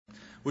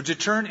Would you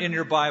turn in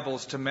your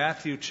Bibles to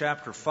Matthew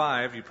chapter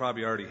 5? You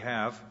probably already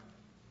have.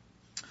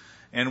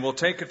 And we'll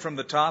take it from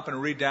the top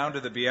and read down to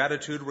the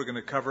beatitude we're going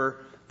to cover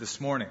this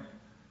morning.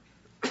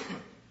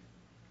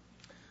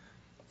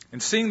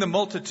 And seeing the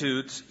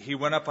multitudes, he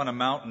went up on a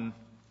mountain,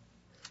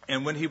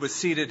 and when he was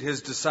seated,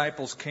 his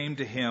disciples came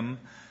to him,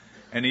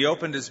 and he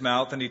opened his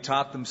mouth, and he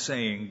taught them,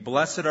 saying,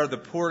 Blessed are the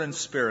poor in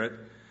spirit,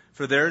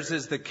 for theirs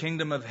is the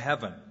kingdom of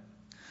heaven.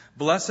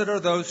 Blessed are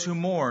those who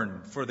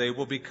mourn, for they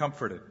will be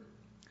comforted.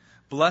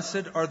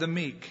 Blessed are the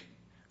meek,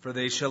 for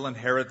they shall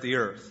inherit the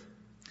earth.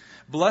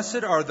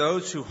 Blessed are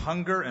those who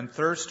hunger and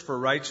thirst for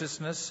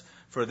righteousness,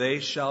 for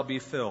they shall be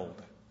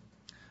filled.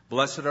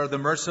 Blessed are the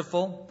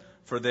merciful,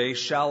 for they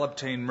shall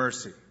obtain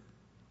mercy.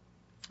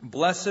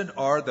 Blessed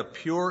are the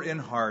pure in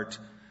heart,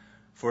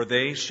 for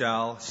they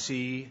shall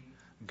see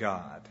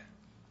God.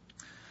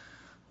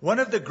 One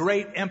of the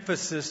great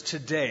emphasis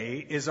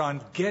today is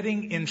on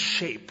getting in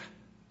shape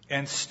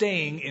and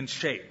staying in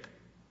shape.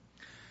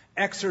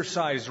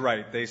 Exercise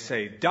right, they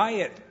say.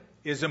 Diet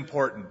is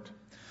important.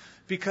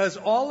 Because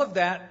all of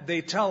that,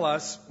 they tell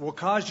us, will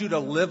cause you to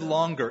live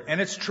longer. And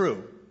it's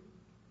true.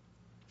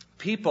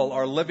 People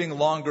are living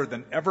longer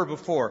than ever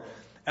before.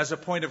 As a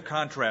point of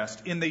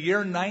contrast, in the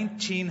year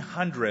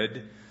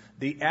 1900,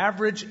 the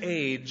average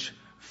age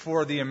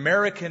for the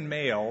American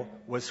male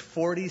was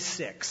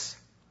 46.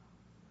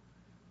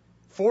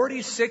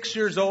 46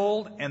 years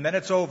old, and then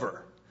it's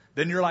over.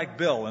 Then you're like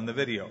Bill in the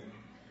video.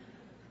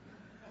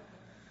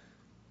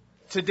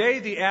 Today,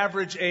 the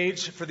average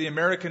age for the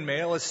American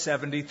male is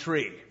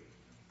 73.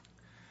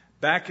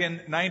 Back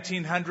in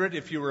 1900,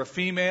 if you were a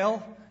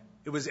female,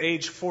 it was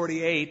age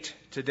 48.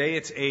 Today,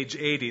 it's age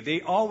 80. They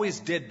always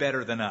did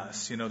better than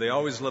us. They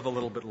always live a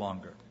little bit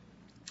longer.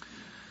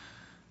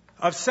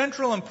 Of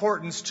central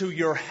importance to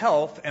your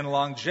health and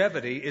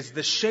longevity is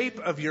the shape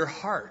of your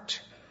heart.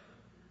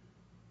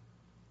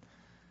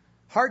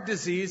 Heart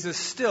disease is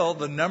still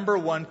the number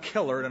one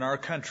killer in our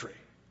country.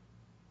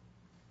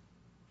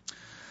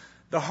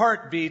 The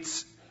heart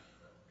beats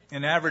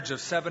an average of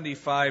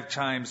 75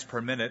 times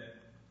per minute.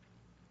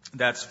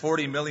 That's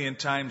 40 million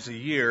times a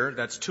year.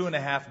 That's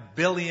 2.5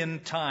 billion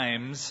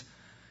times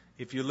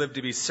if you live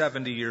to be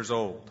 70 years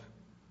old.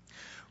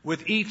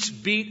 With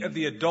each beat of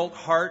the adult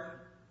heart,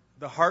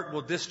 the heart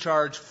will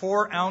discharge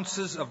 4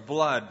 ounces of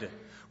blood,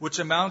 which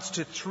amounts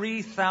to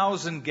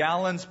 3,000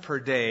 gallons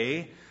per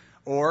day,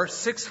 or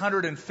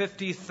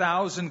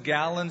 650,000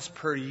 gallons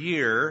per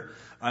year,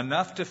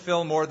 enough to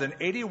fill more than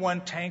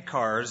 81 tank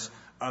cars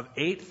of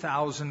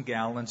 8,000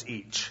 gallons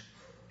each.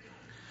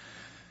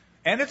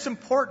 And it's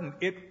important.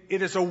 It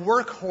is a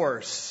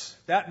workhorse.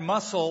 That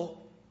muscle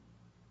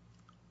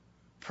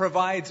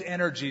provides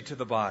energy to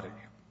the body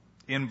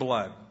in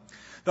blood.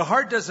 The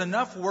heart does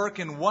enough work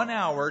in 1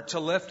 hour to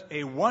lift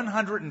a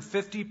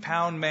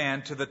 150-pound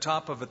man to the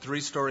top of a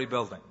 3-story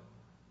building.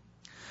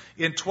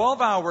 In 12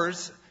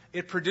 hours,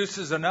 it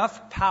produces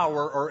enough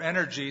power or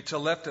energy to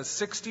lift a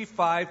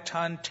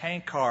 65-ton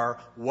tank car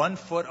 1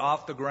 foot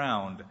off the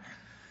ground,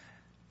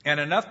 and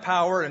enough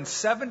power in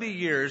 70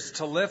 years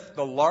to lift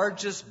the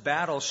largest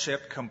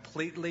battleship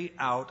completely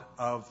out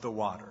of the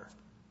water.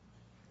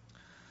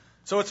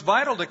 So it's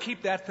vital to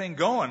keep that thing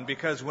going,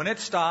 because when it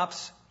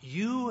stops,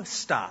 you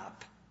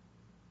stop.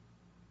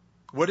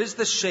 What is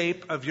the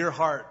shape of your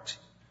heart?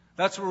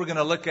 That's what we're going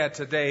to look at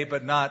today,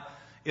 but not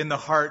in the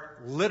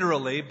heart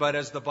literally, but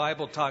as the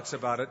Bible talks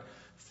about it,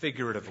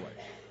 figuratively.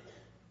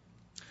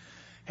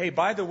 Hey,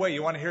 by the way,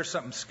 you want to hear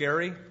something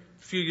scary?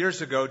 A few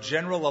years ago,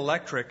 General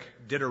Electric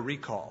did a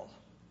recall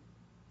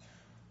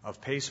of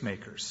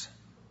pacemakers.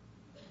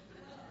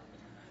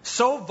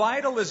 So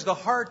vital is the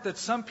heart that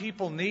some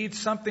people need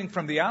something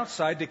from the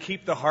outside to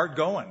keep the heart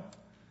going.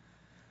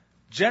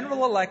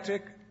 General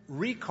Electric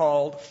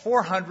recalled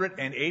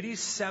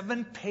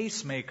 487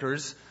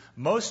 pacemakers,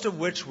 most of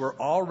which were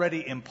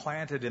already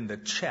implanted in the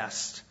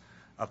chest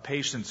of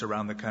patients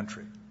around the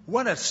country.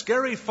 What a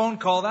scary phone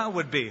call that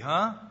would be,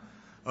 huh?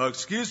 Oh,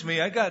 excuse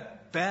me, I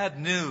got bad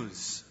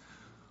news.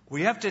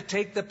 We have to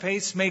take the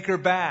pacemaker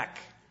back.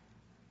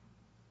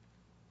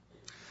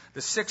 The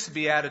 6th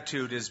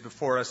beatitude is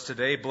before us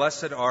today.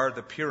 Blessed are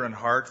the pure in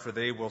heart, for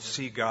they will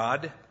see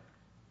God,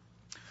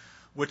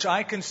 which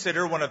I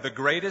consider one of the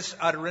greatest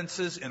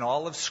utterances in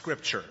all of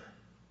Scripture.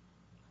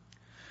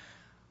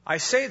 I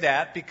say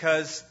that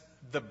because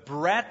the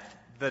breadth,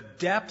 the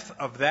depth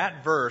of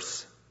that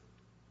verse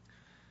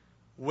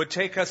would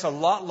take us a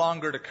lot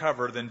longer to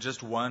cover than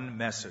just one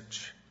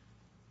message.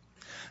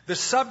 The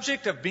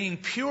subject of being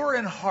pure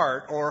in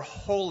heart, or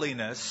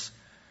holiness,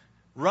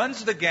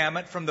 runs the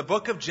gamut from the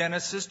book of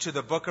Genesis to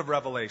the book of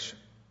Revelation.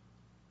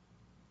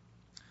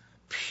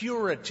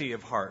 Purity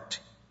of heart.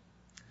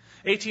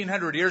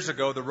 1,800 years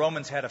ago, the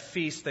Romans had a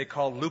feast they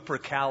called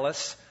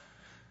Lupercalis,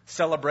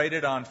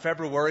 celebrated on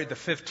February the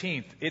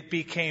 15th. It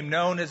became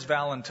known as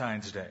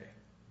Valentine's Day.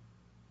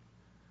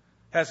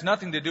 Has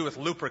nothing to do with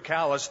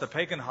Lupercalis, the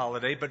pagan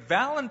holiday, but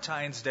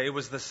Valentine's Day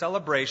was the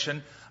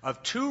celebration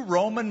of 2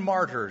 Roman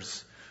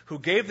martyrs who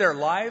gave their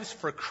lives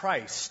for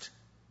Christ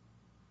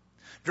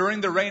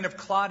during the reign of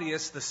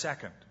Claudius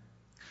II.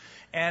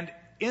 And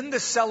in the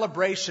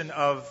celebration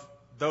of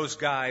those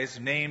guys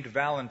named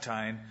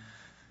Valentine,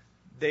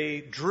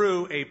 they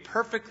drew a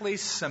perfectly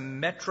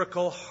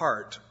symmetrical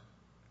heart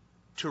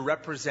to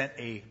represent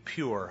a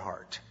pure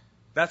heart.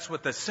 That's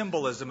what the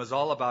symbolism is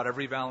all about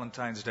every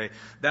Valentine's Day.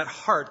 That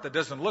heart that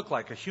doesn't look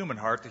like a human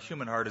heart, the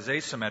human heart is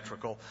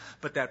asymmetrical,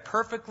 but that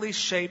perfectly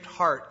shaped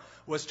heart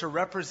was to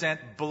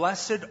represent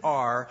blessed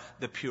are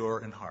the pure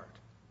in heart.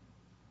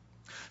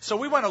 So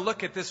we want to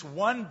look at this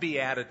one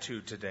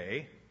beatitude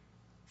today.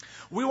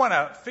 We want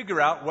to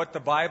figure out what the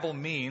Bible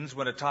means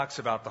when it talks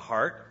about the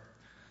heart,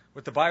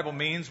 what the Bible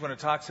means when it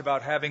talks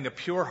about having a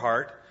pure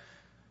heart,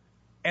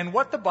 and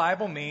what the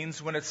Bible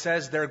means when it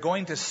says they're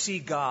going to see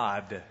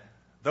God,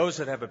 those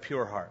that have a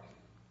pure heart.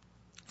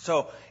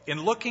 So,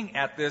 in looking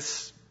at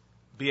this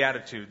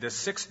beatitude, this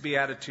sixth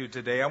beatitude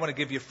today, I want to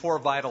give you 4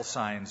 vital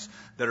signs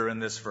that are in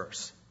this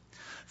verse.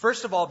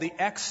 First of all, the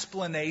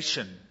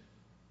explanation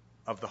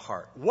of the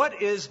heart.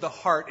 What is the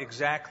heart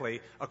exactly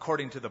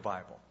according to the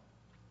Bible?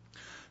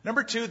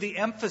 Number 2, the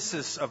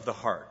emphasis of the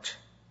heart.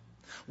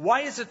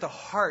 Why is it the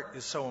heart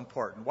is so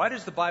important? Why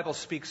does the Bible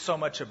speak so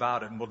much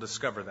about it? And we'll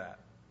discover that.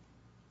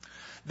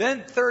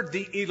 Then third,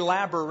 the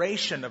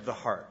elaboration of the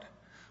heart.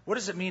 What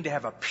does it mean to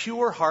have a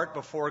pure heart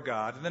before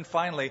God? And then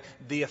finally,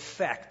 the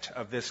effect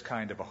of this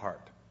kind of a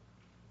heart.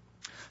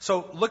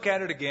 So look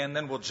at it again,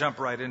 then we'll jump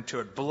right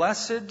into it.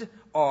 Blessed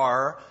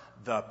are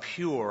the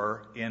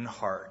pure in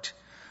heart,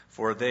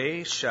 for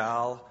they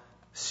shall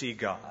see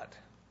God.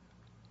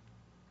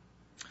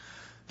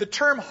 The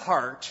term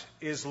heart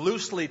is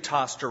loosely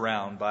tossed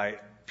around by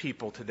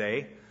people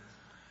today,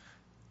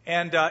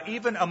 and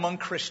even among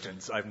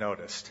Christians, I've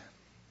noticed.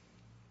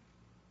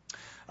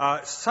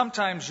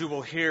 Sometimes you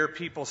will hear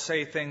people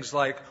say things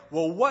like,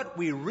 well, what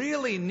we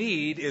really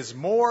need is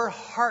more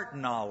heart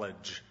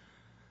knowledge,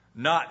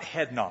 not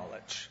head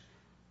knowledge.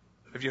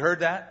 Have you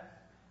heard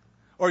that?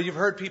 Or you've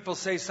heard people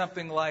say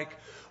something like,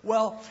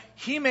 well,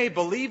 he may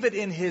believe it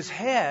in his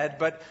head,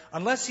 but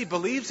unless he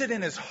believes it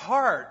in his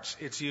heart,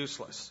 it's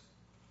useless.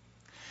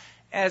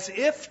 As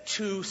if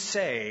to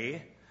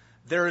say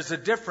there is a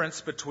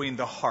difference between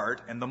the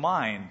heart and the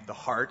mind, the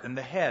heart and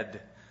the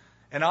head.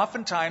 And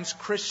oftentimes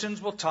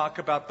Christians will talk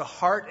about the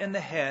heart and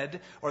the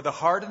head, or the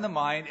heart and the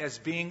mind, as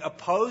being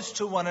opposed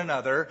to one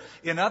another.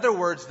 In other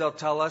words, they'll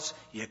tell us,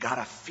 you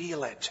gotta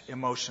feel it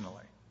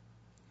emotionally.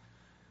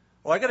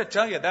 Well, I gotta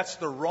tell you, that's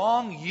the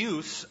wrong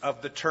use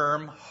of the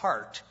term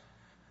heart,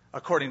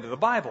 according to the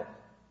Bible.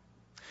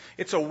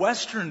 It's a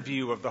Western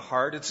view of the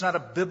heart. It's not a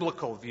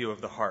biblical view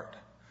of the heart.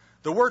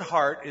 The word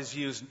heart is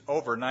used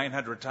over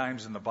 900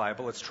 times in the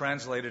Bible. It's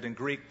translated in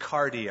Greek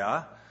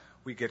cardia.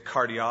 We get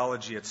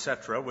cardiology,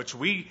 etc., which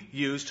we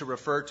use to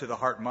refer to the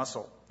heart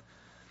muscle.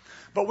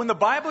 But when the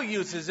Bible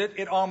uses it,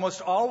 it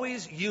almost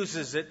always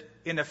uses it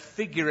in a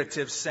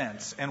figurative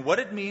sense. And what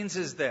it means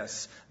is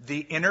this: the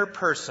inner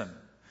person,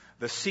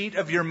 the seat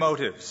of your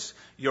motives,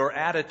 your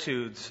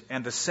attitudes,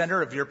 and the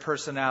center of your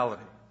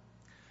personality.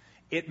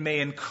 It may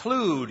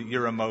include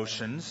your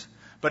emotions,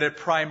 but it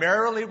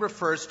primarily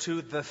refers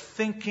to the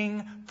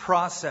thinking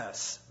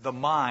process, the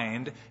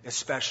mind,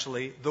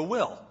 especially the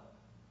will.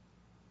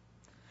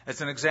 As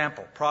an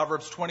example,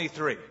 Proverbs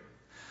 23.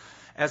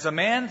 As a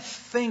man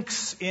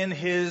thinks in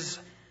his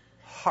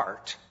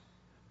heart,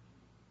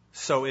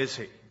 so is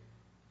he.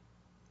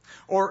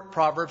 Or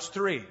Proverbs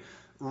 3.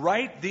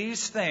 Write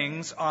these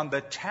things on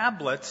the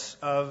tablets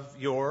of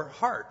your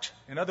heart.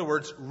 In other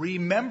words,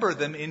 remember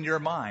them in your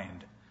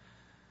mind.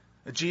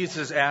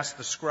 Jesus asked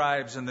the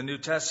scribes in the New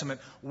Testament,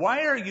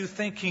 why are you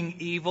thinking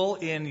evil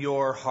in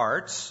your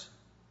hearts?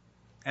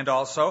 And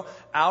also,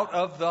 out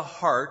of the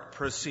heart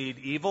proceed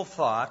evil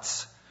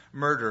thoughts,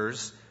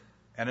 murders,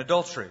 and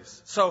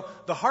adulteries. So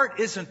the heart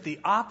isn't the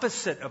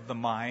opposite of the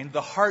mind.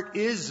 The heart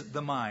is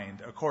the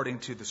mind, according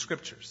to the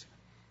Scriptures.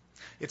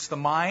 It's the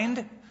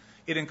mind.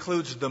 It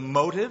includes the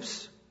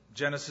motives.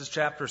 Genesis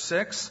chapter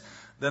 6.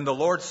 Then the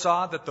Lord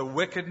saw that the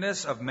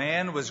wickedness of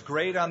man was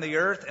great on the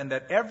earth, and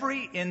that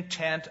every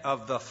intent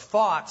of the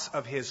thoughts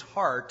of his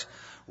heart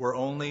were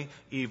only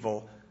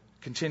evil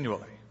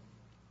continually.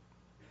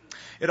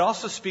 It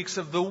also speaks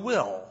of the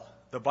will.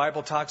 The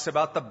Bible talks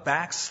about the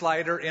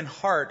backslider in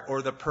heart,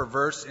 or the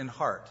perverse in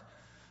heart.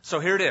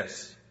 So here it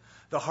is.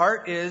 The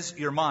heart is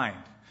your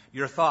mind,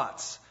 your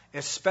thoughts,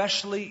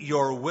 especially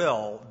your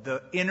will,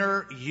 the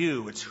inner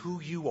you. It's who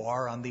you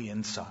are on the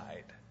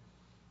inside.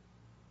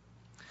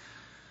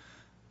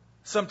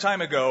 Some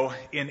time ago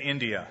in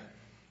India,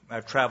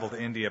 I've traveled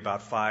to India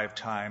about 5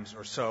 times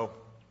or so,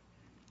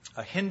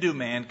 a Hindu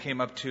man came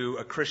up to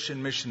a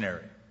Christian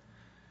missionary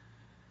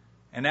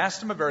and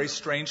asked him a very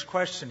strange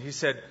question. He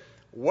said,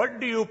 what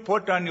do you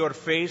put on your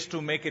face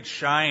to make it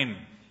shine?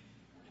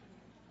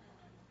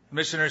 The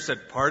missionary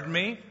said, pardon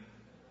me?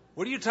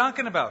 What are you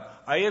talking about?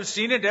 I have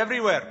seen it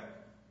everywhere.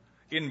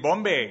 In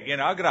Bombay, in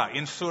Agra,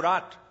 in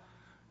Surat.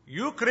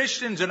 You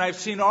Christians, and I've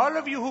seen all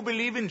of you who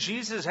believe in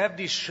Jesus, have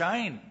this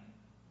shine.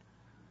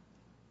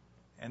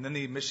 And then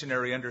the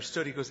missionary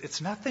understood. He goes, it's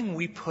nothing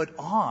we put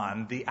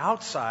on the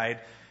outside.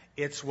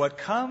 It's what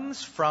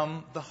comes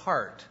from the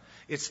heart.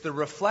 It's the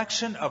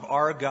reflection of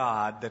our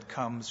God that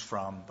comes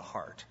from the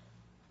heart.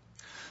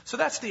 So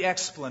that's the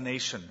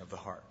explanation of the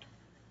heart.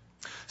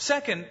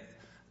 Second,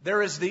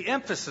 there is the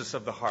emphasis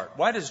of the heart.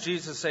 Why does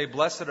Jesus say,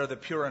 blessed are the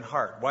pure in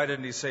heart? Why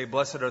didn't he say,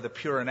 blessed are the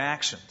pure in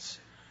actions?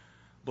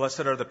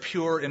 Blessed are the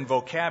pure in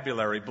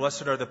vocabulary.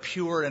 Blessed are the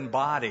pure in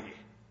body.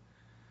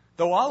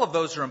 Though all of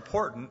those are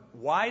important,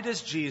 why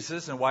does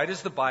Jesus and why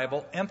does the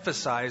Bible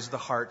emphasize the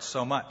heart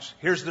so much?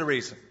 Here's the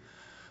reason.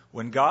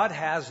 When God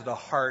has the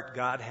heart,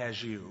 God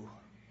has you.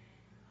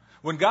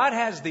 When God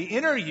has the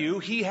inner you,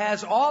 He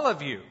has all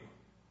of you.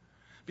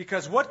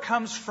 Because what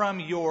comes from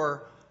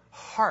your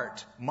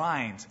heart,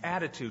 minds,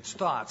 attitudes,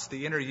 thoughts,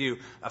 the inner you,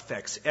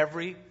 affects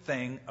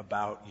everything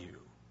about you.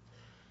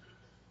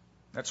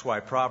 That's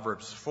why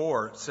Proverbs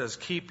 4 says,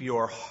 keep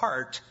your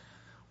heart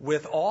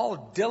with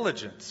all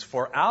diligence,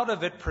 for out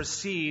of it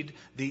proceed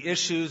the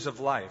issues of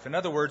life. In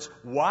other words,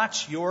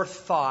 watch your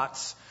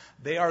thoughts.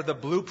 They are the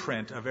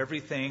blueprint of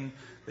everything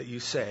that you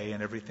say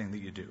and everything that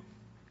you do.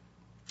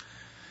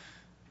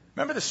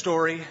 Remember the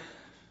story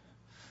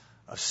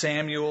of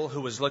Samuel,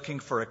 who was looking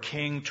for a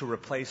king to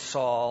replace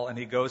Saul, and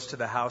he goes to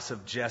the house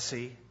of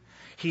Jesse?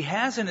 He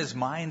has in his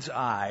mind's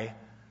eye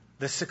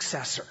the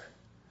successor.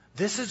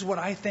 This is what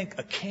I think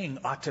a king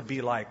ought to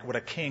be like, what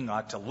a king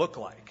ought to look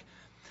like.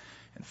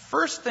 And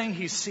first thing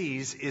he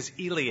sees is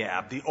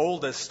Eliab, the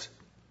oldest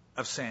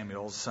of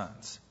Samuel's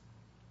sons.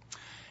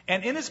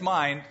 And in his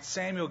mind,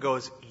 Samuel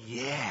goes,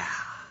 yeah.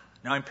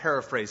 Now I'm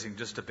paraphrasing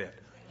just a bit.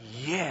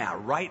 Yeah,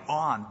 right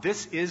on.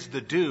 This is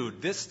the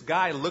dude. This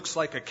guy looks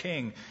like a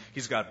king.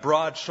 He's got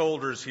broad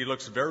shoulders. He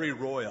looks very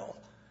royal.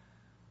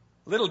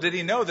 Little did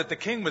he know that the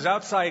king was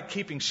outside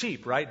keeping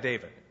sheep, right,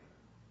 David?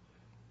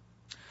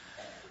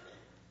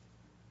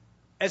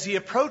 As he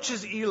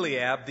approaches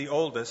Eliab, the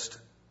oldest,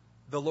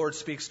 the Lord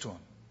speaks to him.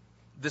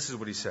 This is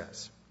what he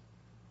says.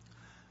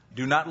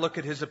 Do not look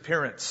at his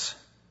appearance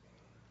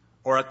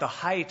or at the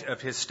height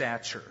of his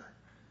stature,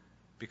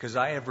 because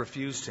I have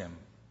refused him.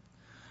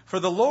 For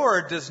the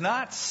Lord does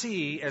not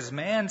see as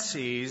man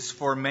sees,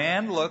 for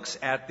man looks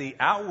at the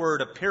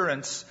outward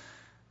appearance,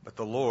 but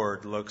the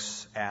Lord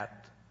looks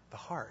at the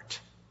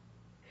heart.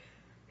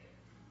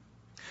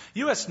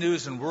 U.S.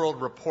 News and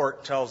World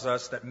Report tells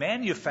us that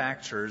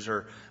manufacturers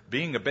are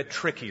being a bit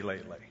tricky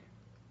lately.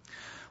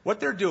 What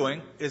they're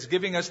doing is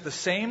giving us the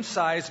same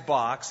size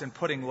box and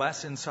putting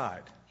less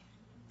inside.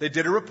 They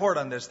did a report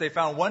on this. They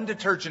found one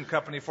detergent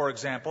company, for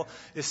example,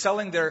 is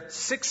selling their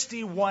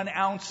 61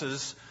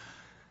 ounces,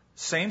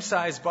 same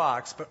size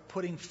box, but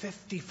putting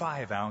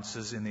 55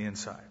 ounces in the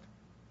inside.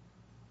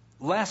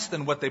 Less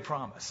than what they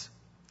promise.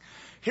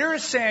 Here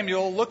is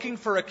Samuel looking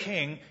for a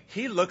king.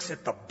 He looks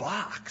at the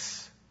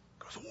box.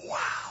 Goes,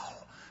 wow.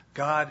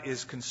 God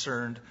is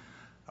concerned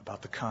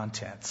about the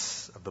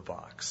contents of the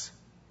box.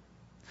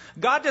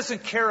 God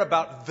doesn't care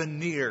about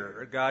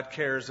veneer. God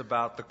cares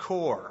about the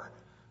core,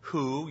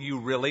 who you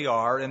really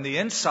are. And the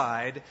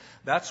inside,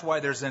 that's why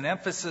there's an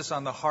emphasis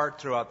on the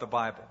heart throughout the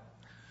Bible.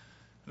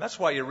 And that's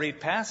why you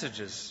read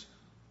passages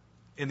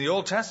in the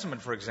Old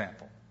Testament, for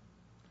example.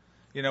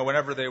 You know,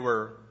 whenever they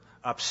were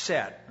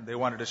upset, they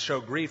wanted to show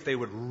grief, they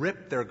would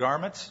rip their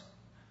garments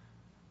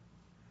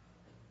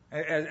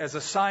as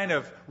a sign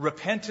of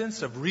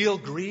repentance, of real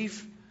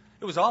grief.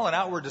 It was all an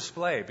outward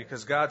display,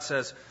 because God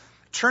says,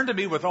 turn to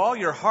me with all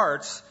your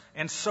hearts,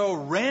 and so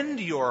rend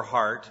your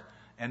heart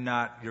and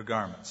not your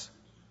garments.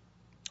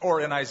 Or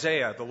in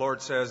Isaiah, the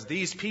Lord says,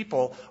 these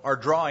people are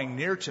drawing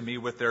near to me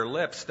with their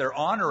lips. They're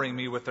honoring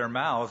me with their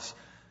mouths,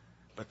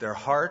 but their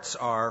hearts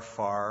are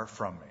far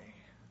from me.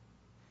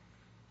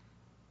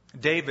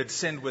 David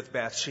sinned with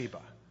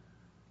Bathsheba.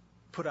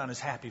 Put on his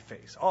happy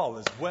face. All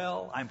is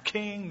well. I'm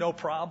king. No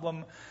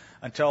problem.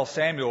 Until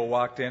Samuel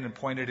walked in and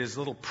pointed his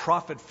little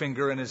prophet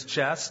finger in his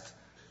chest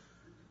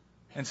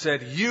and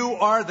said, you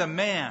are the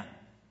man.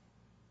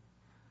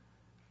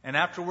 And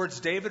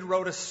afterwards, David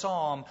wrote a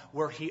psalm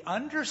where he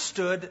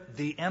understood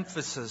the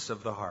emphasis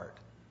of the heart.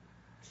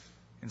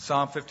 In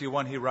Psalm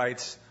 51, he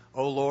writes,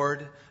 O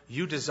Lord,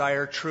 you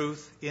desire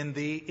truth in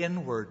the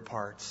inward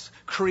parts.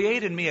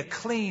 Create in me a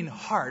clean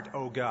heart,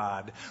 O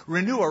God.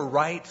 Renew a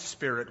right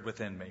spirit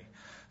within me.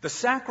 The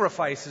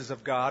sacrifices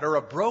of God are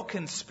a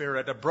broken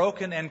spirit, a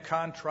broken and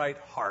contrite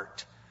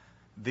heart.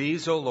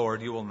 These, O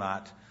Lord, you will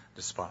not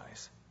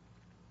despise.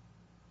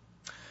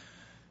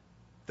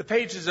 The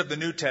pages of the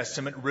New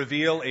Testament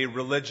reveal a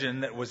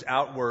religion that was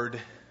outward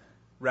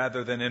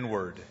rather than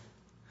inward.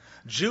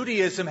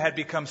 Judaism had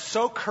become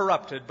so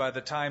corrupted by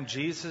the time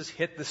Jesus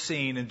hit the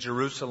scene in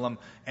Jerusalem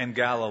and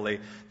Galilee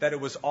that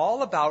it was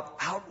all about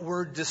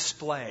outward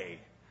display,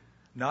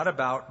 not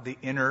about the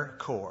inner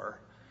core.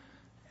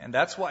 And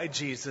that's why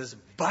Jesus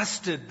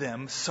busted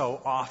them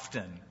so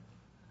often.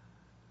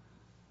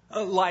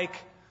 Like,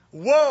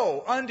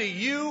 woe unto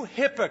you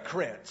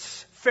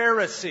hypocrites,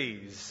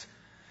 Pharisees!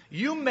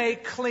 You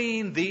make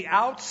clean the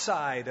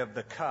outside of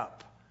the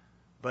cup,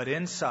 but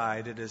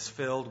inside it is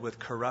filled with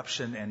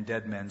corruption and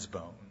dead men's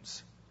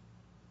bones.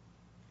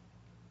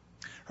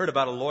 Heard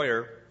about a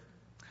lawyer,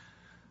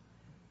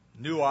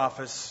 new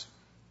office,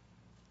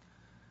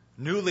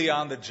 newly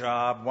on the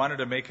job, wanted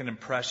to make an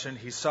impression.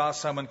 He saw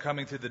someone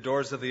coming through the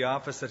doors of the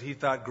office that he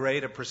thought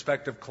great, a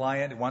prospective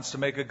client. He wants to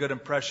make a good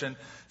impression.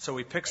 So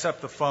he picks up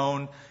the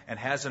phone and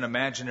has an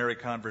imaginary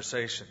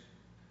conversation.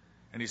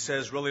 And he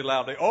says really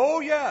loudly, "Oh,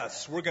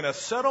 yes, we're going to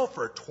settle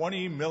for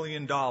 $20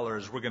 million.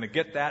 We're going to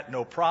get that,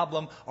 no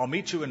problem. I'll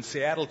meet you in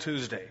Seattle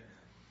Tuesday."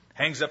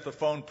 Hangs up the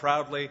phone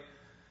proudly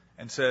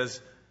and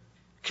says,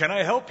 "Can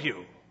I help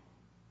you?"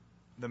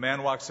 The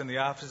man walks in the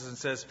office and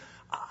says,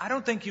 "I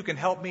don't think you can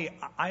help me.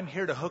 I'm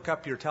here to hook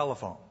up your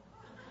telephone."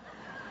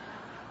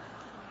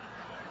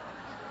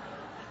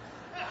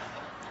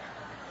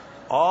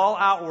 All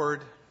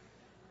outward,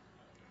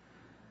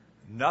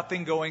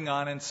 nothing going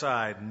on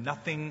inside,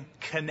 nothing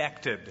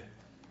connected.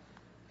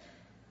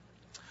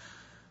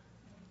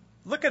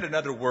 Look at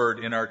another word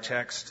in our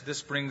text.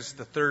 This brings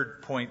the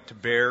third point to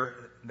bear.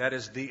 That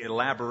is the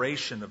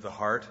elaboration of the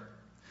heart.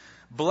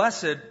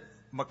 Blessed,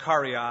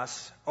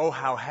 Makarios, oh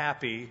how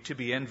happy to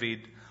be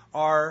envied,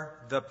 are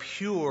the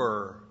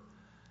pure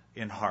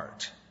in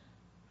heart.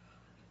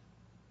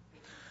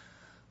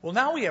 Well,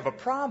 now we have a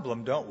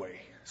problem, don't we?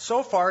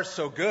 So far,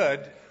 so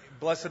good.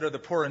 Blessed are the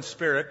poor in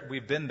spirit.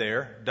 We've been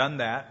there, done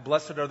that.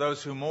 Blessed are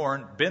those who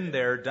mourn. Been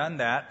there, done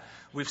that.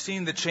 We've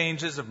seen the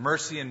changes of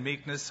mercy and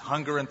meekness,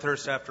 hunger and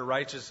thirst after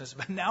righteousness.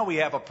 But now we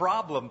have a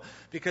problem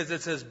because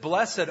it says,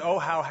 blessed, oh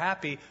how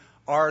happy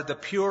are the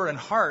pure in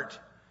heart.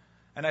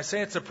 And I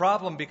say it's a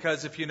problem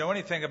because if you know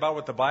anything about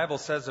what the Bible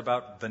says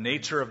about the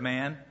nature of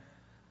man,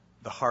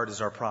 the heart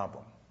is our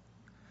problem.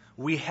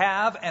 We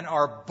have and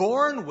are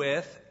born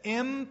with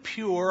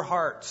impure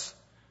hearts.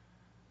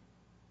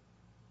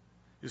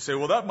 You say,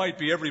 well, that might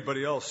be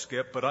everybody else,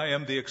 Skip, but I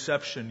am the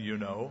exception, you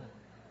know.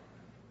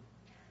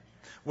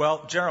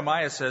 Well,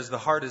 Jeremiah says the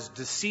heart is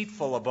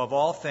deceitful above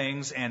all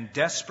things and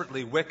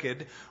desperately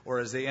wicked, or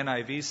as the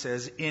NIV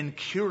says,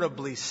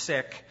 incurably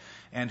sick,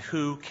 and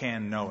who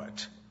can know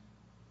it?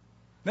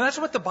 Now, that's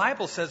what the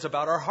Bible says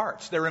about our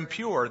hearts. They're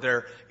impure,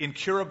 they're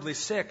incurably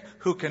sick,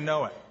 who can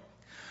know it?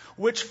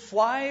 Which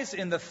flies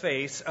in the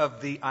face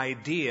of the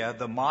idea,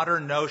 the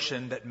modern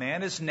notion that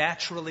man is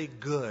naturally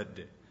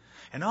good.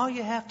 And all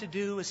you have to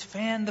do is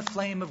fan the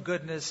flame of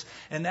goodness,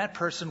 and that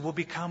person will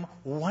become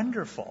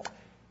wonderful.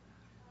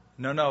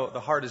 No, the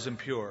heart is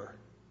impure.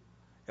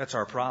 That's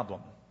our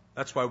problem.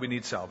 That's why we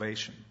need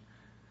salvation.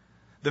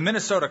 The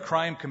Minnesota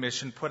Crime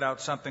Commission put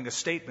out a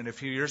statement a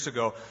few years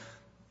ago.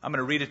 I'm going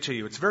to read it to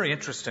you. It's very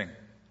interesting.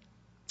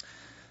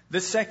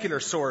 This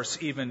secular source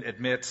even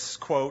admits,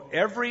 quote,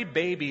 every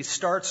baby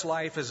starts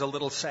life as a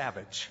little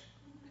savage.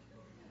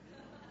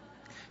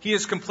 He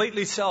is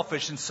completely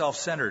selfish and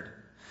self-centered.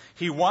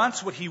 He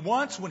wants what he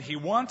wants when he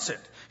wants it.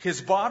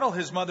 His bottle,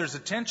 his mother's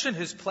attention,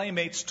 his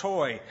playmate's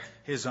toy,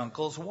 his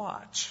uncle's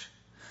watch.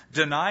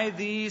 Deny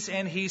these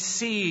and he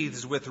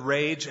seethes with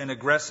rage and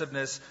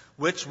aggressiveness,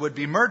 which would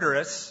be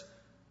murderous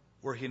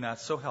were he not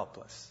so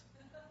helpless.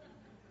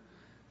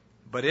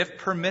 But if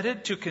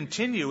permitted to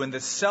continue in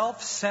the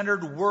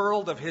self-centered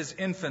world of his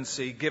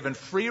infancy, given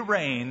free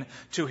rein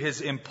to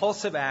his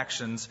impulsive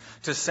actions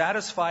to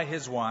satisfy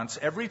his wants,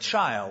 every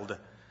child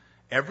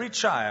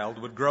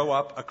would grow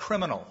up a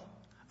criminal,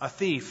 a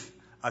thief,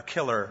 a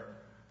killer,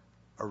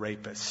 a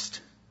rapist.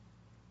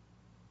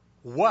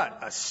 What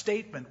a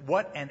statement,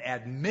 what an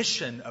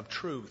admission of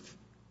truth.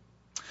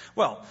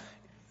 Well,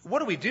 what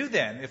do we do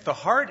then? If the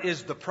heart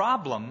is the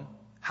problem,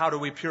 how do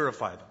we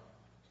purify them?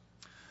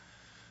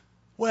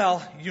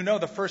 Well, you know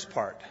the first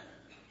part.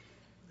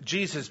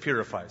 Jesus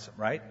purifies them,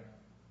 right?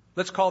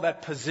 Let's call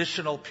that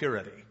positional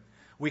purity.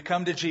 We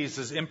come to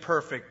Jesus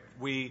imperfect.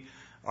 We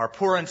are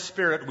poor in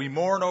spirit. We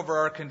mourn over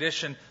our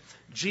condition.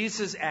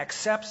 Jesus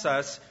accepts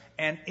us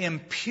and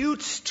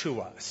imputes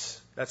to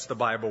us, that's the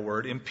Bible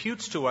word,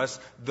 imputes to us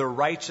the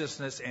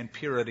righteousness and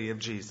purity of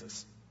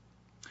Jesus.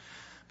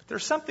 But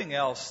there's something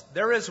else.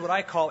 There is what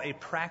I call a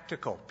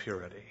practical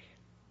purity.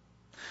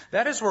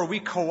 That is where we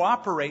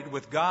cooperate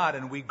with God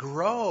and we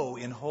grow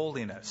in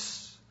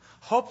holiness.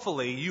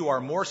 Hopefully you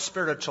are more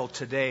spiritual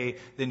today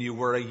than you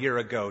were a year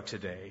ago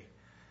today,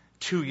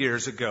 2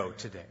 years ago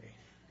today.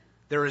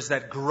 There is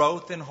that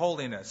growth in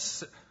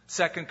holiness.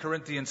 2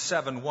 Corinthians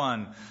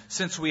 7:1.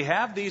 Since we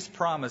have these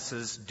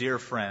promises, dear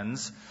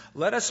friends,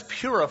 let us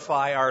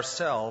purify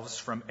ourselves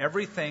from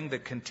everything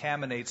that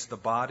contaminates the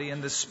body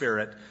and the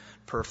spirit,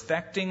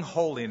 perfecting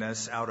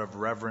holiness out of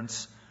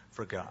reverence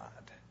for God.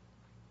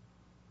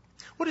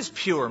 What does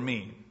pure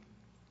mean?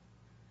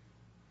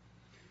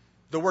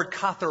 The word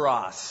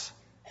katharos,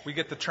 we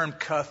get the term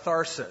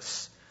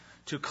catharsis,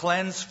 to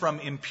cleanse from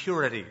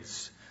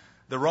impurities.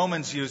 The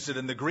Romans used it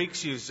and the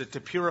Greeks used it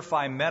to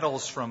purify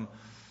metals from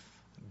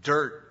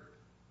dirt,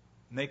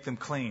 make them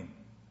clean.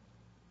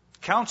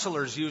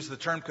 Counselors use the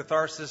term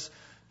catharsis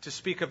to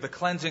speak of the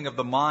cleansing of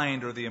the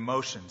mind or the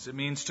emotions. It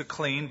means to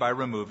clean by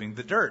removing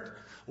the dirt.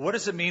 What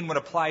does it mean when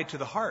applied to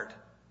the heart?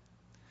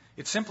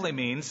 It simply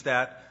means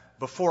that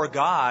before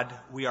God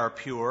we are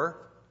pure,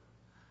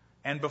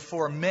 and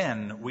before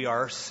men we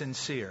are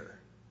sincere.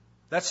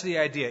 That's the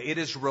idea. It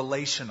is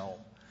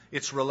relational.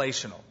 It's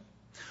relational.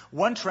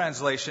 One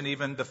translation,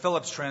 even the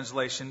Phillips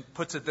translation,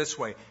 puts it this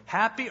way: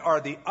 happy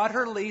are the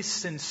utterly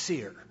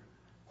sincere.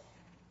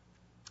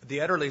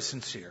 The utterly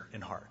sincere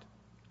in heart.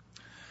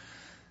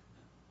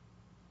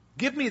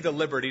 Give me the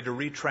liberty to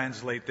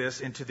retranslate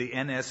this into the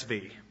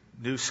NSV,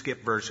 New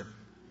Skip version.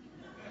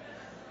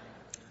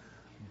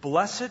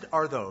 Blessed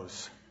are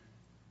those,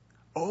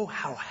 oh,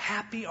 how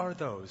happy are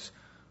those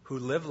who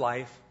live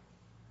life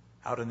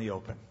out in the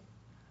open.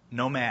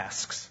 No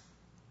masks.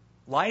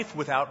 Life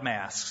without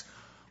masks.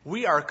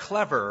 We are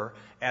clever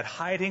at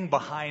hiding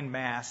behind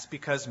masks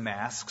because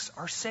masks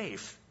are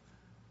safe.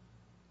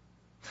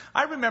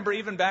 I remember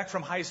even back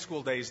from high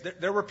school days,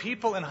 there were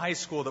people in high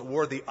school that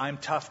wore the I'm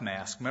tough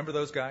mask. Remember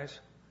those guys?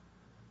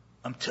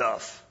 I'm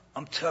tough.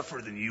 I'm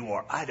tougher than you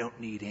are. I don't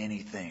need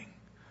anything.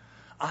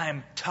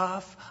 I'm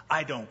tough.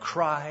 I don't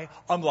cry.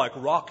 I'm like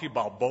Rocky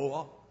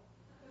Balboa,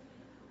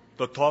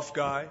 the tough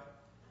guy.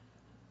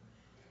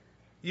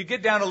 You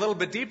get down a little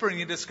bit deeper and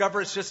you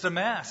discover it's just a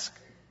mask.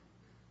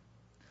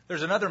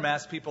 There's another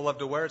mask people love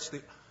to wear. It's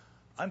the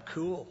I'm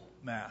cool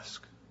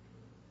mask.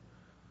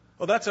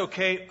 Well, that's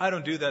okay. I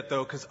don't do that,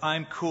 though, because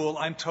I'm cool.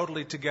 I'm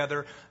totally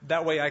together.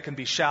 That way I can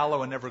be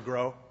shallow and never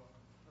grow.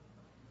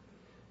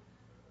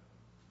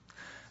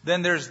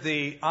 Then there's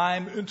the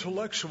I'm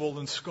intellectual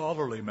and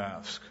scholarly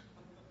mask.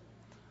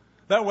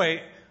 That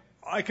way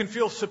I can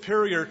feel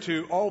superior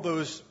to all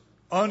those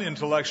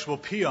unintellectual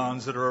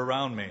peons that are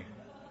around me.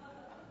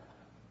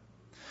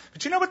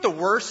 But you know what the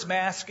worst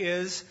mask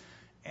is?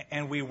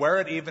 And we wear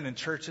it even in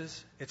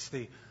churches? It's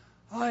the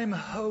I'm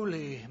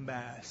holy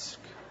mask.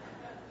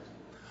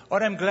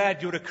 Or I'm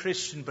glad you're a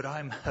Christian, but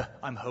I'm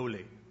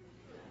holy.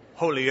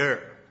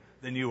 Holier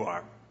than you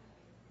are.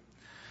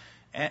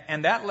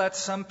 And that lets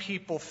some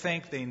people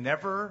think they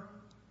never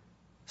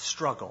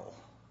struggle.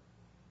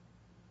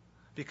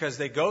 Because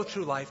they go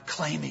through life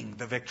claiming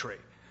the victory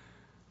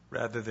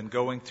rather than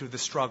going through the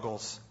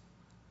struggles.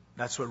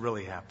 That's what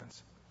really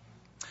happens.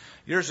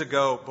 Years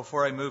ago,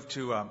 before I moved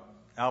to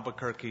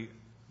Albuquerque,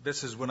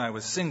 this is when I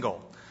was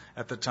single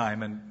at the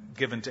time and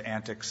given to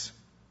antics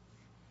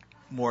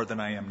more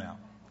than I am now.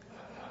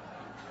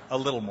 A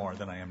little more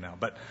than I am now.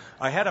 But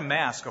I had a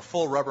mask, a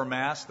full rubber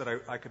mask that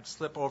I could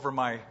slip over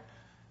my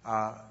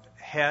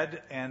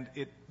head, and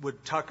it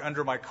would tuck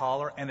under my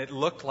collar, and it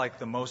looked like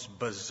the most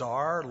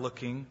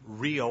bizarre-looking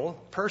real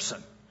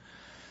person.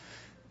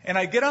 And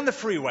I'd get on the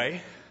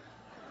freeway,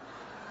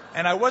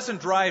 and I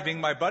wasn't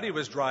driving. My buddy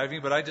was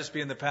driving, but I'd just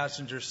be in the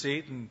passenger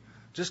seat and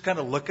just kind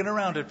of looking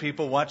around at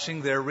people,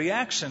 watching their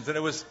reactions. And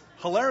it was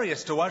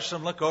hilarious to watch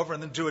them look over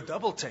and then do a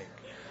double take.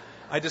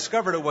 I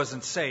discovered it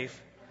wasn't safe.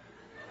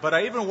 But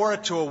I even wore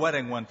it to a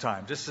wedding one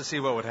time, just to see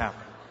what would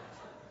happen.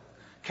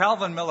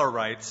 Calvin Miller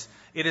writes,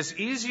 it is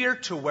easier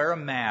to wear a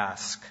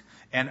mask.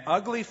 An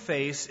ugly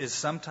face is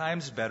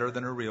sometimes better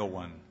than a real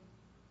one.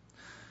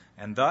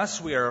 And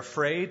thus we are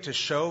afraid to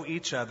show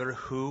each other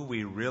who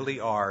we really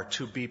are.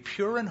 To be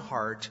pure in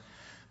heart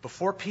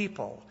before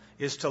people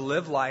is to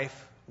live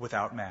life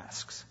without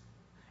masks.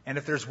 And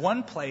if there's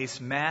one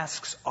place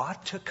masks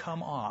ought to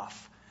come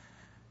off,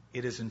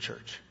 it is in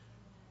church.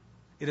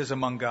 It is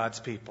among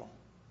God's people.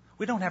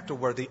 We don't have to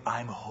wear the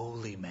I'm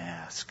holy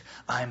mask,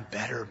 I'm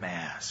better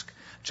mask.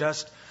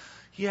 Just,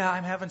 yeah,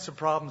 I'm having some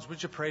problems.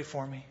 Would you pray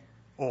for me?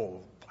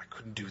 Oh, I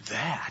couldn't do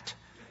that.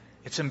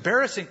 It's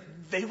embarrassing.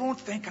 They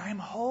won't think I'm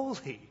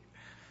holy.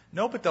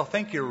 No, but they'll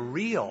think you're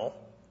real.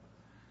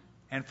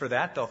 And for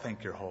that, they'll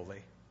think you're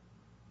holy.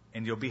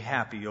 And you'll be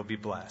happy. You'll be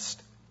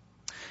blessed.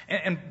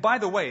 And by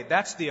the way,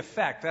 that's the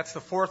effect. That's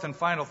the fourth and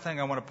final thing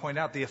I want to point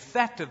out. The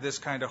effect of this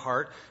kind of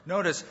heart.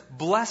 Notice,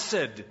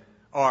 blessed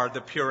are the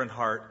pure in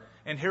heart.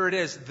 And here it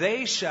is,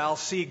 they shall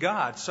see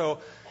God. So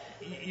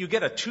you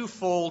get a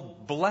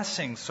twofold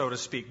blessing, so to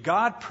speak.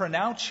 God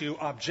pronounce you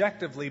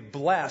objectively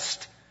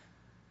blessed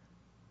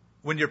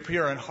when you're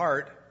pure in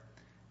heart.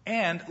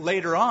 And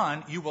later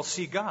on, you will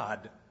see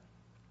God.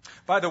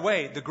 By the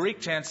way, the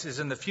Greek tense is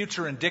in the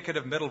future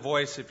indicative middle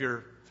voice if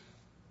you're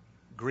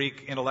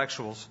Greek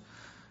intellectuals.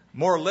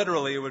 More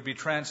literally, it would be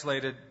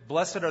translated,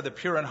 blessed are the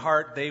pure in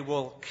heart, they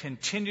will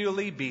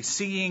continually be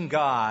seeing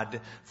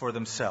God for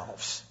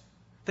themselves.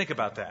 Think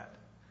about that.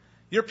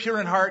 You're pure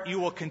in heart, you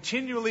will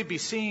continually be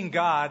seeing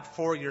God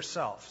for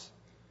yourselves.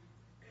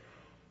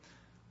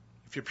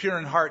 If you're pure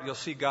in heart, you'll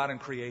see God in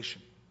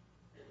creation.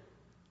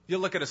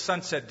 You'll look at a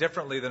sunset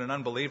differently than an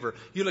unbeliever.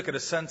 You look at a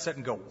sunset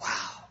and go,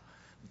 wow,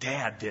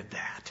 Dad did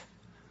that.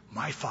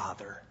 My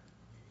father.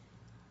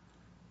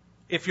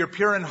 If you're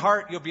pure in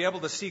heart, you'll be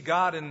able to see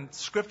God in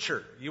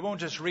Scripture. You won't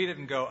just read it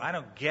and go, I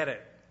don't get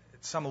it.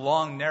 It's some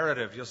long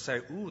narrative. You'll say,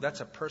 ooh, that's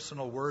a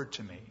personal word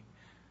to me.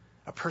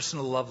 A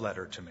personal love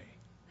letter to me.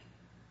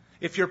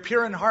 If you're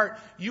pure in heart,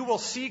 you will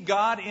see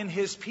God in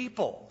His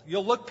people.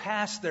 You'll look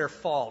past their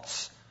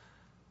faults,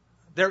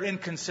 their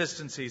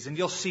inconsistencies, and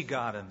you'll see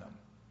God in them.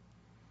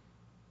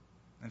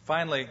 And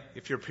finally,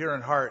 if you're pure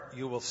in heart,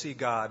 you will see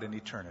God in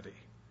eternity.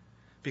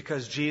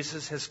 Because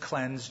Jesus has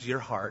cleansed your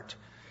heart.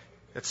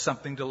 It's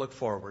something to look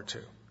forward to.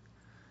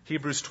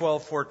 Hebrews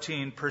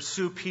 12:14,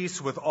 pursue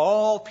peace with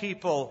all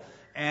people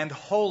and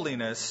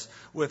holiness,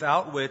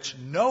 without which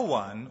no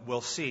one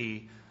will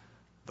see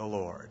the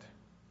Lord.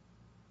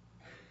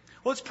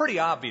 Well, it's pretty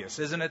obvious,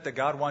 isn't it, that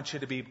God wants you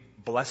to be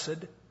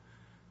blessed,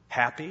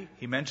 happy.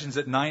 He mentions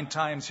it 9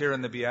 times here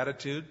in the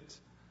Beatitudes,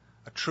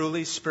 a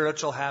truly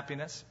spiritual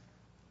happiness.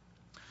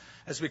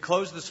 As we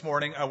close this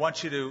morning, I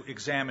want you to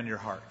examine your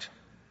heart.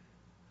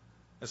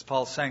 As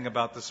Paul sang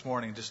about this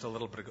morning just a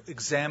little bit ago,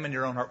 examine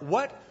your own heart.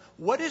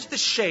 What is the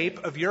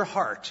shape of your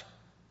heart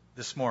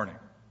this morning?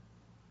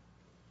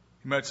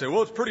 You might say,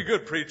 well, it's pretty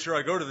good, preacher.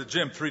 I go to the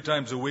gym 3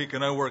 times a week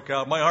and I work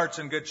out. My heart's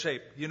in good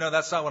shape. You know,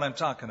 that's not what I'm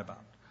talking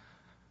about.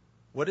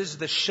 What is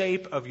the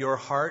shape of your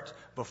heart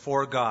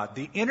before God?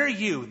 The inner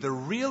you, the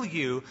real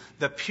you,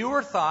 the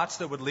pure thoughts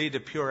that would lead to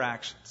pure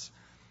actions.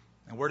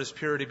 And where does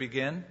purity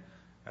begin?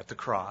 At the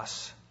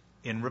cross,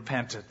 in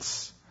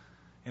repentance.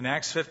 In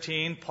Acts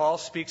 15, Paul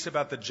speaks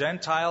about the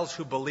Gentiles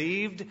who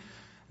believed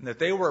and that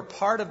they were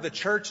part of the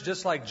church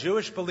just like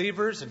Jewish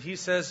believers. And he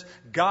says,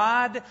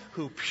 God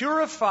who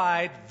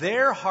purified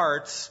their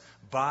hearts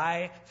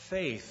by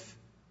faith.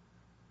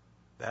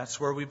 That's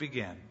where we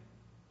begin.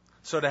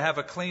 So to have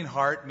a clean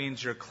heart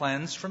means you're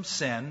cleansed from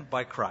sin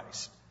by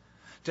Christ.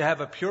 To have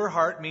a pure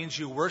heart means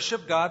you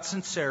worship God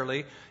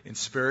sincerely in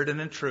spirit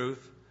and in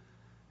truth.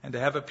 And to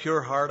have a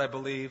pure heart, I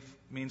believe,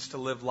 means to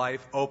live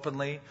life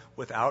openly,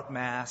 without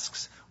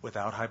masks,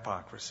 without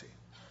hypocrisy.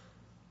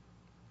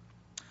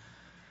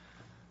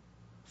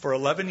 For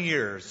 11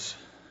 years,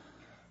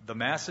 the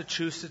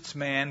Massachusetts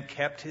man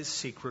kept his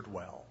secret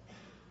well.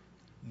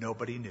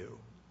 Nobody knew.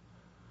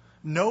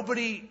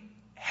 Nobody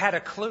had a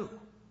clue.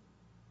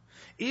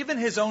 Even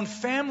his own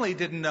family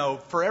didn't know.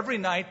 For every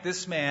night,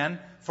 this man,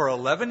 for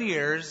 11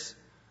 years,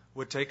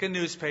 would take a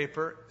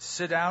newspaper,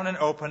 sit down and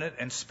open it,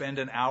 and spend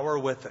an hour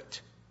with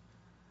it.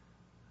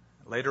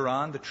 Later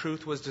on, the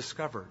truth was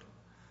discovered.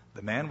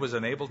 The man was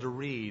unable to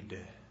read.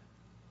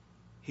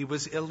 He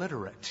was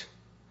illiterate.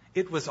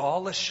 It was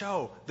all a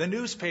show. The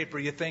newspaper,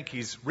 you think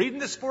he's reading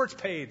the sports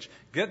page,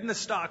 getting the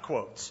stock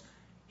quotes.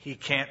 He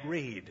can't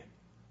read.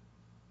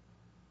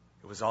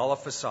 It was all a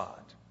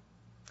facade.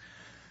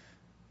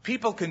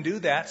 People can do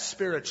that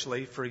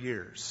spiritually for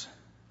years.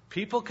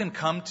 People can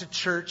come to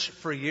church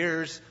for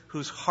years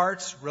whose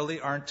hearts really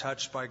aren't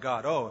touched by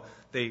God. Oh,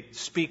 they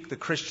speak the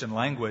Christian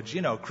language,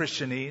 you know,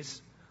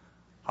 Christianese.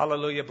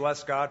 Hallelujah,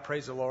 bless God,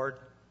 praise the Lord.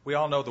 We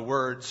all know the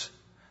words.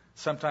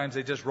 Sometimes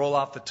they just roll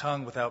off the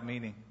tongue without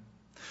meaning.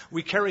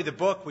 We carry the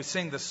book, we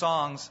sing the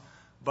songs,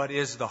 but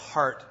is the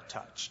heart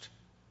touched?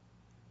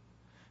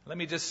 Let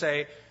me just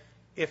say,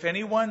 if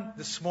anyone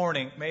this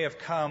morning may have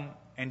come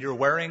and you're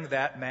wearing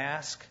that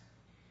mask,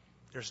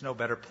 there's no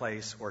better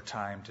place or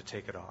time to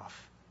take it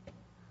off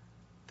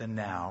than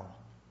now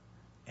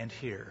and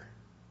here.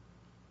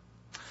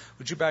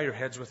 Would you bow your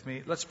heads with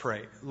me? Let's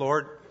pray.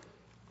 Lord,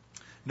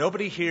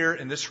 nobody here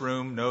in this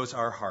room knows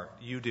our heart.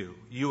 You do.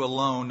 You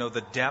alone know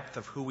the depth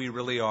of who we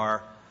really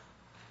are.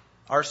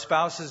 Our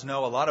spouses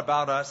know a lot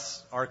about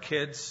us. Our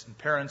kids and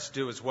parents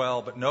do as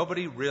well. But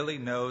nobody really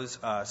knows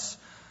us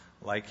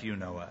like you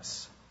know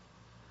us.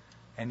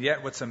 And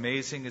yet what's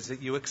amazing is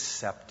that you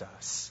accept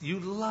us. You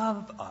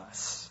love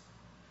us.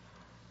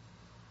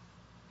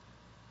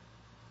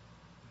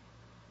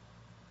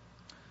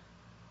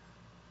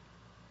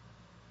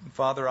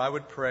 Father, I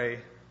would pray,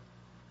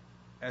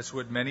 as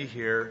would many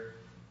here,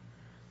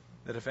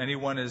 that if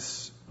anyone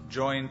is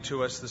joined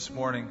to us this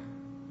morning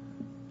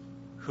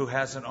who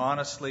hasn't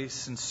honestly,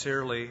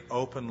 sincerely,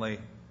 openly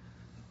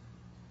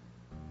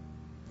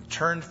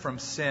turned from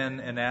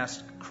sin and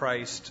asked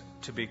Christ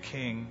to be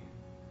King,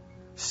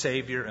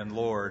 Savior, and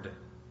Lord,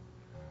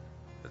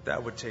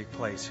 that would take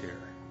place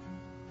here.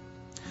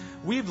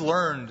 We've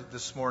learned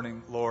this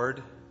morning,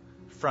 Lord,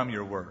 from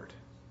your word.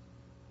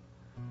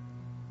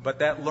 But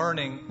that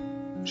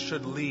learning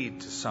should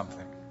lead to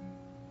something.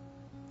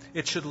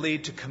 It should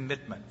lead to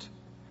commitment.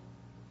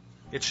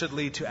 It should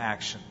lead to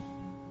action.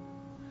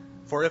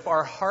 For if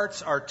our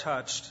hearts are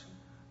touched,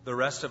 the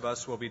rest of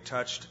us will be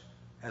touched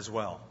as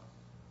well.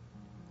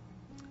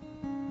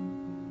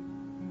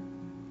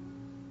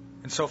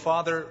 And so,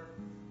 Father,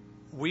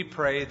 we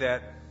pray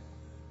that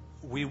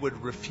we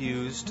would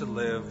refuse to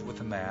live with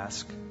a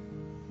mask,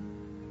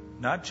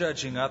 not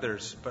judging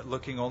others, but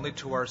looking only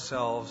to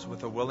ourselves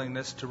with a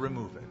willingness to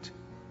remove it,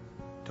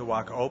 to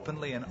walk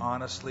openly and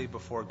honestly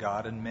before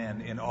God and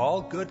men in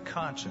all good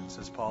conscience,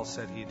 as Paul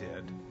said he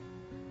did.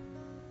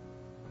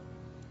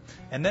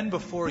 And then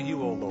before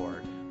you, O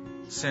Lord,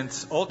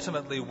 since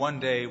ultimately one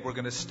day we're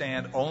going to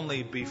stand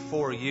only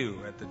before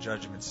you at the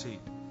judgment seat,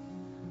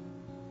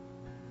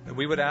 that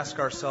we would ask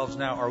ourselves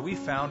now, are we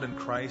found in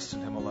Christ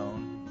and Him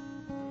alone?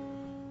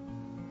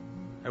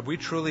 Have we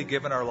truly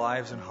given our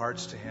lives and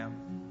hearts to Him?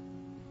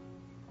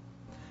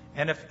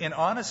 And if in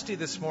honesty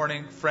this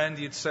morning, friend,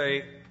 you'd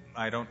say,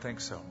 I don't think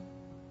so.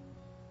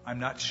 I'm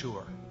not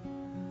sure.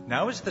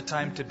 Now is the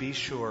time to be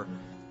sure.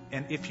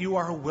 And if you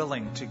are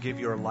willing to give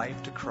your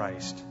life to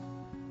Christ,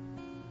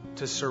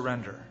 to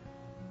surrender,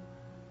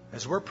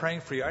 as we're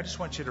praying for you, I just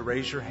want you to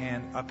raise your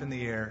hand up in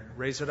the air.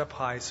 Raise it up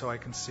high so I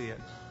can see it.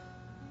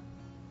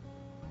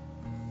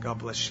 God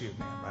bless you,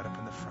 man, right up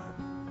in the front.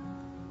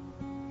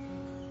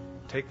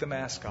 Take the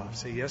mask off.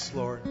 Say, yes,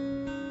 Lord.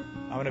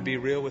 I'm going to be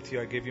real with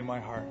you. I give you my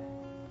heart.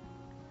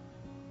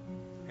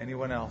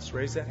 Anyone else?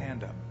 Raise that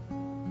hand up.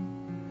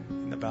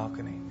 In the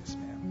balcony. Yes,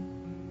 ma'am.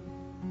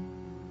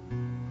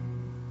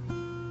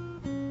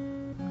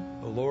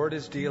 The Lord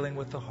is dealing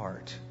with the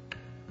heart.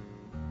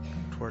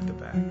 Toward the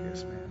back.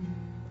 Yes, ma'am.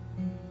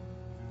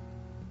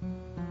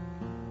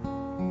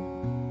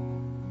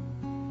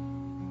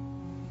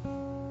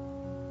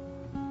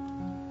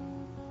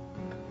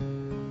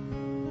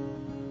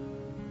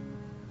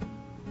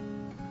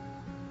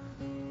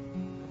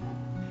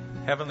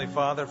 Heavenly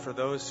Father, for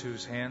those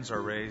whose hands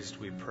are raised,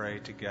 we pray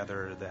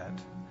together that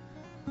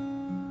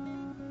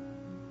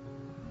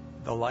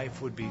the life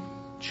would be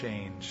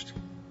changed,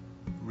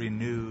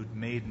 renewed,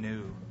 made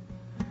new,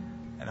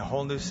 and a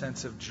whole new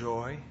sense of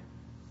joy,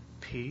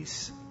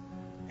 peace,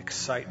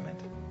 excitement,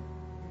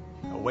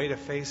 a way to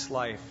face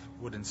life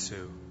would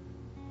ensue.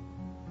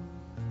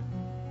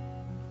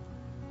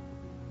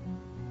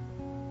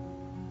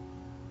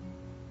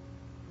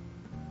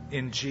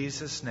 In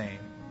Jesus' name,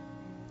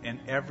 and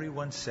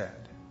everyone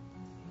said,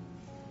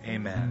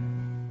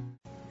 Amen.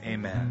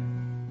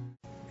 Amen.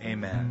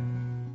 Amen.